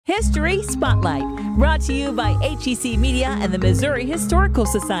History Spotlight, brought to you by HEC Media and the Missouri Historical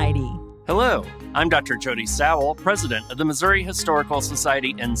Society. Hello, I'm Dr. Jody Sowell, president of the Missouri Historical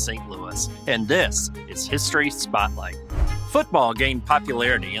Society in St. Louis, and this is History Spotlight. Football gained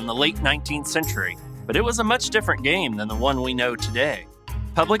popularity in the late 19th century, but it was a much different game than the one we know today.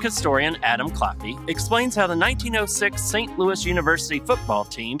 Public historian Adam Kloppe explains how the 1906 St. Louis University football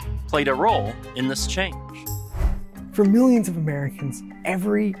team played a role in this change. For millions of Americans,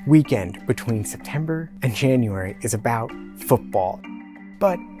 every weekend between September and January is about football.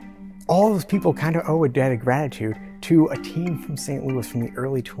 But all those people kind of owe a debt of gratitude to a team from St. Louis from the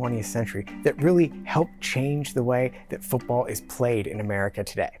early 20th century that really helped change the way that football is played in America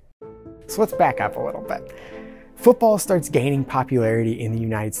today. So let's back up a little bit. Football starts gaining popularity in the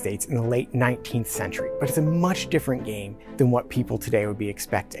United States in the late 19th century, but it's a much different game than what people today would be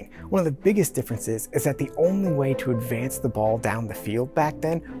expecting. One of the biggest differences is that the only way to advance the ball down the field back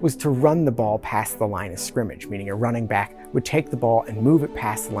then was to run the ball past the line of scrimmage, meaning a running back would take the ball and move it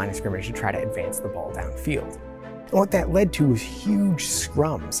past the line of scrimmage to try to advance the ball downfield. And what that led to was huge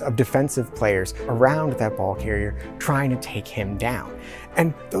scrums of defensive players around that ball carrier trying to take him down.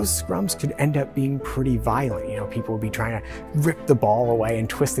 And those scrums could end up being pretty violent. You know, people would be trying to rip the ball away and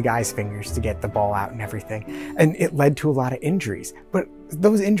twist the guy's fingers to get the ball out and everything. And it led to a lot of injuries. But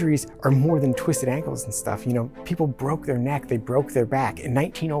those injuries are more than twisted ankles and stuff. You know, people broke their neck, they broke their back. In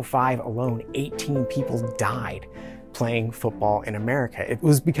 1905 alone, 18 people died playing football in America. It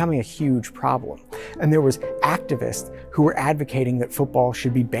was becoming a huge problem. And there was activists who were advocating that football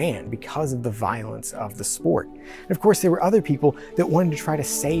should be banned because of the violence of the sport. And of course, there were other people that wanted to try to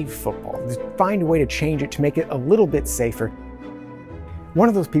save football, to find a way to change it to make it a little bit safer. One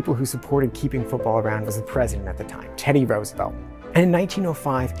of those people who supported keeping football around was the president at the time, Teddy Roosevelt. And in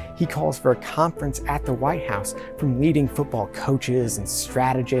 1905, he calls for a conference at the White House from leading football coaches and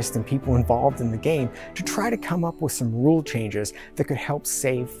strategists and people involved in the game to try to come up with some rule changes that could help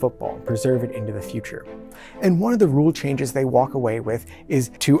save football and preserve it into the future. And one of the rule changes they walk away with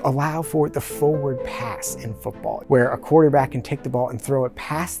is to allow for the forward pass in football, where a quarterback can take the ball and throw it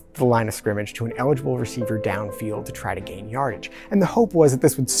past the line of scrimmage to an eligible receiver downfield to try to gain yardage. And the hope was that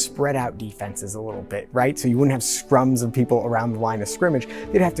this would spread out defenses a little bit, right? So you wouldn't have scrums of people around the line of scrimmage,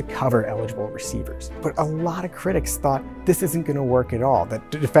 they'd have to cover eligible receivers. But a lot of critics thought this isn't going to work at all,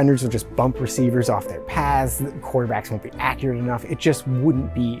 that the defenders will just bump receivers off their paths, the quarterbacks won't be accurate enough. It just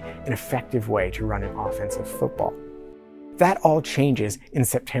wouldn't be an effective way to run an offensive football. That all changes in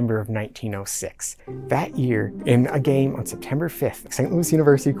September of 1906. That year, in a game on September 5th, St. Louis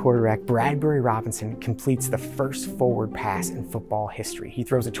University quarterback Bradbury Robinson completes the first forward pass in football history. He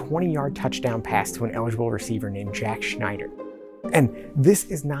throws a 20-yard touchdown pass to an eligible receiver named Jack Schneider. And this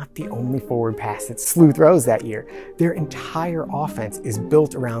is not the only forward pass that SLU throws that year. Their entire offense is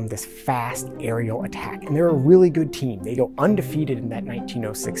built around this fast aerial attack, and they're a really good team. They go undefeated in that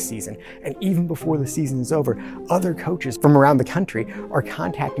 1906 season, and even before the season is over, other coaches from around the country are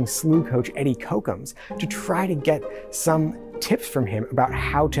contacting SLU coach Eddie Kochums to try to get some tips from him about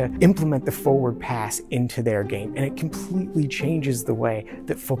how to implement the forward pass into their game. And it completely changes the way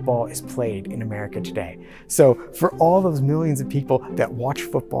that football is played in America today. So for all those millions of people that watch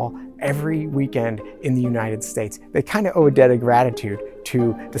football every weekend in the United States, they kind of owe a debt of gratitude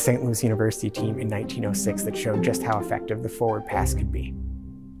to the St. Louis University team in 1906 that showed just how effective the forward pass could be.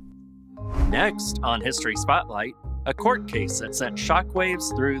 Next on History Spotlight, a court case that sent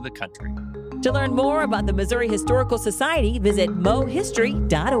shockwaves through the country. To learn more about the Missouri Historical Society, visit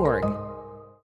mohistory.org.